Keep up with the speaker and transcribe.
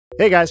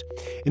Hey guys,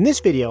 in this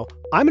video,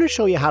 I'm going to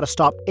show you how to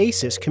stop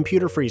Asus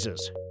computer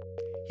freezes.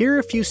 Here are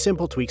a few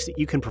simple tweaks that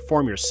you can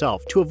perform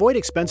yourself to avoid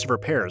expensive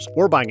repairs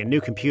or buying a new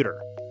computer.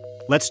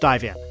 Let's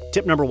dive in.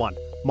 Tip number 1,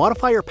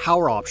 modify your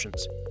power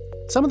options.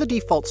 Some of the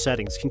default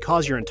settings can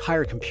cause your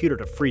entire computer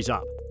to freeze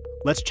up.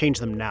 Let's change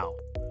them now.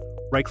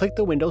 Right-click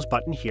the Windows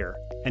button here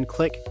and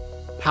click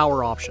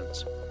Power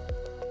Options.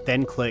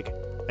 Then click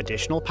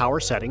Additional Power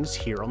Settings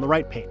here on the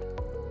right pane.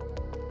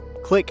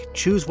 Click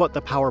Choose what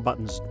the power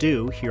buttons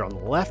do here on the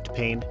left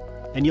pane,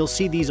 and you'll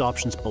see these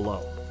options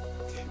below.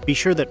 Be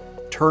sure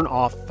that Turn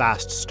Off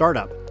Fast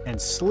Startup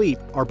and Sleep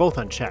are both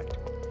unchecked.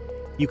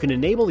 You can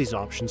enable these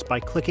options by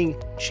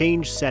clicking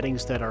Change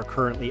Settings that are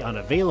currently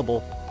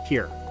unavailable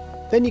here.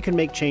 Then you can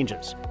make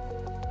changes.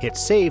 Hit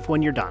Save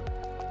when you're done.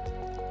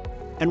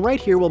 And right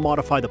here we'll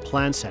modify the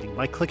plan setting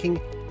by clicking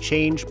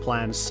Change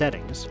Plan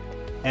Settings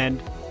and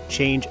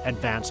Change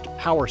Advanced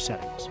Power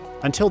Settings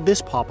until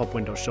this pop-up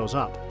window shows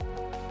up.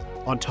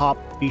 On top,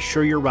 be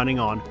sure you're running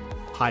on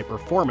High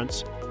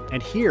Performance,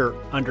 and here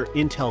under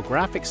Intel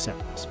Graphics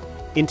Settings,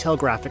 Intel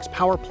Graphics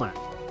Power Plan.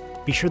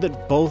 Be sure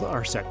that both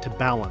are set to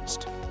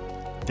Balanced.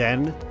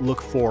 Then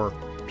look for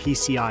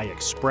PCI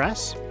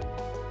Express,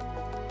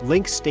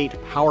 Link State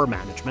Power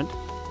Management,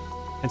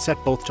 and set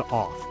both to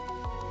Off.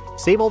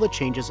 Save all the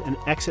changes and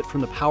exit from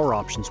the Power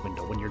Options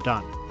window when you're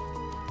done.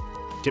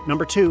 Tip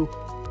number 2,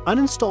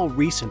 uninstall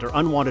recent or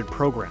unwanted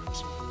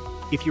programs.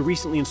 If you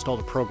recently installed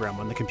a program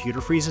when the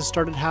computer freezes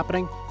started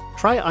happening,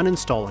 try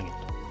uninstalling it.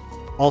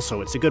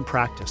 Also, it's a good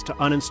practice to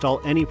uninstall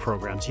any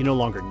programs you no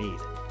longer need.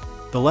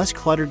 The less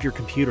cluttered your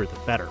computer, the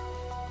better.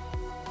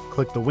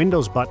 Click the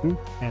Windows button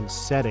and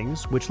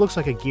Settings, which looks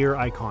like a gear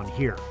icon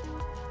here.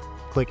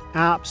 Click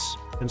Apps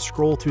and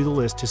scroll through the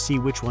list to see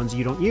which ones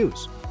you don't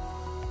use.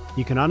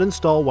 You can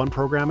uninstall one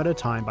program at a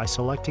time by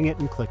selecting it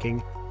and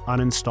clicking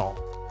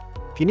Uninstall.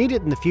 If you need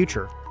it in the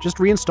future, just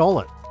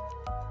reinstall it.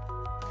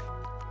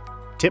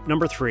 Tip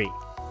number 3,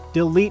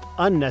 delete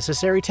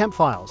unnecessary temp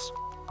files.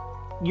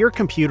 Your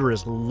computer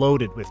is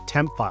loaded with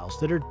temp files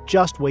that are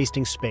just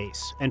wasting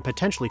space and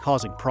potentially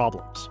causing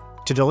problems.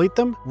 To delete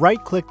them,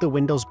 right-click the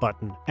Windows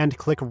button and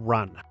click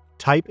Run.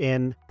 Type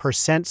in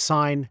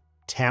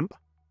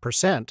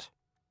 %temp%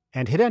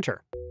 and hit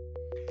Enter.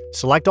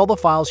 Select all the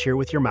files here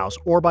with your mouse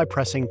or by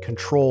pressing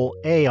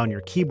Ctrl-A on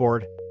your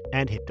keyboard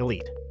and hit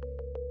Delete.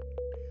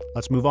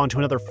 Let's move on to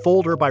another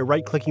folder by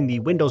right-clicking the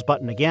Windows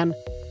button again,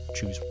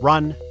 choose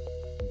Run,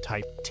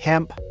 type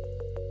temp,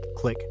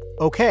 click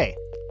OK.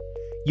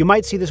 You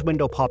might see this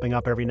window popping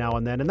up every now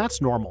and then, and that's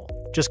normal.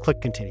 Just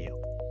click Continue.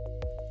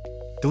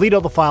 Delete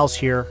all the files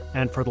here,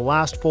 and for the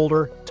last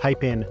folder,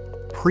 type in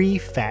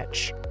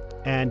prefetch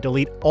and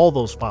delete all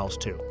those files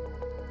too.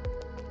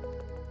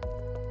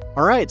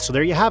 Alright, so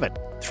there you have it.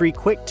 3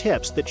 quick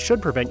tips that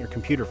should prevent your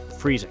computer from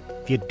freezing.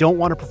 If you don't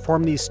want to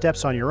perform these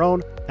steps on your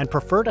own and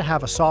prefer to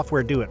have a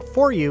software do it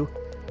for you,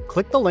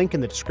 click the link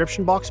in the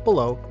description box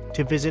below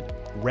to visit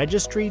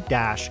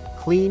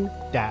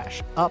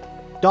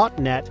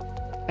registry-clean-up.net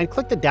and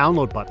click the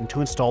download button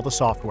to install the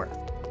software.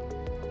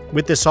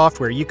 With this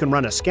software, you can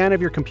run a scan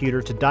of your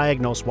computer to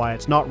diagnose why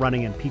it's not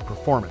running in peak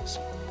performance.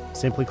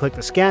 Simply click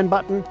the scan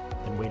button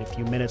and wait a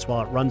few minutes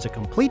while it runs a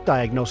complete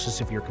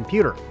diagnosis of your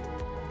computer.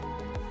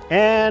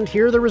 And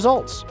here are the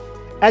results.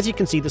 As you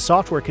can see, the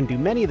software can do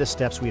many of the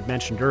steps we had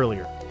mentioned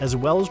earlier, as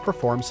well as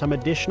perform some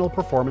additional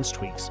performance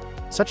tweaks,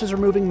 such as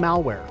removing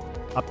malware,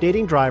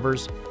 updating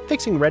drivers,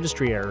 fixing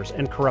registry errors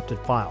and corrupted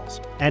files,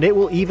 and it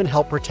will even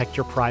help protect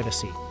your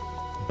privacy.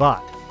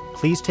 But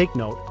please take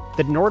note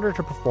that in order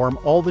to perform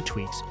all the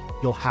tweaks,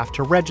 you'll have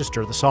to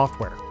register the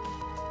software.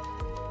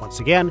 Once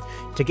again,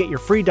 to get your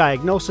free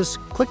diagnosis,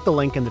 click the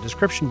link in the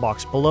description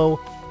box below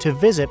to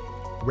visit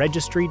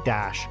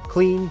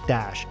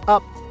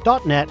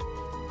registry-clean-up.net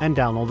and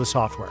download the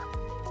software.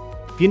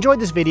 If you enjoyed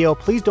this video,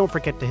 please don't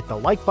forget to hit the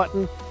like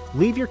button,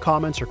 leave your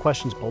comments or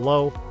questions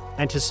below,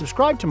 and to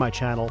subscribe to my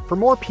channel for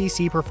more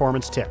PC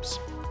performance tips.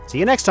 See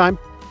you next time!